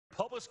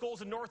public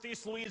schools in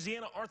Northeast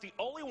Louisiana aren't the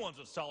only ones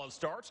with solid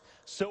starts.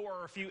 So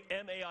are a few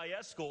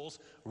MAIS schools.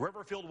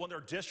 Riverfield won their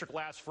district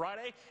last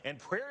Friday, and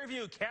Prairie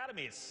View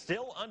Academy is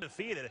still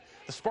undefeated.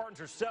 The Spartans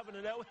are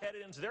 7-0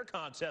 headed into their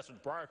contest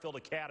with Briarfield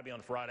Academy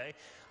on Friday.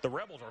 The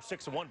Rebels are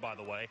 6-1, by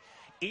the way.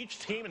 Each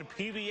team in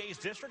PVA's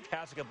district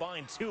has a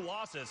combined 2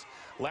 losses.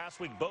 Last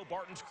week, Bo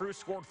Barton's crew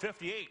scored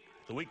 58.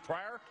 The week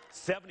prior,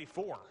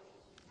 74.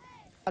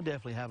 I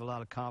definitely have a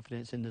lot of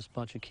confidence in this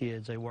bunch of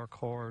kids. They work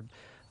hard.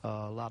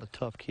 A lot of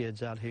tough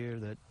kids out here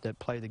that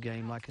play the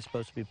game like it's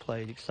supposed to be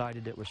played.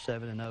 Excited that we're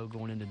 7-0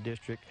 going into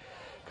district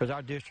because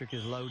our district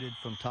is loaded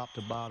from top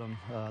to bottom.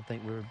 I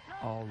think we're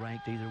all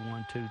ranked either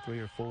 1, 2, 3,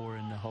 or 4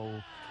 in the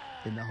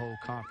whole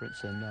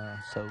conference, and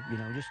so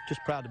just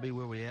proud to be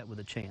where we're at with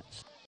a chance.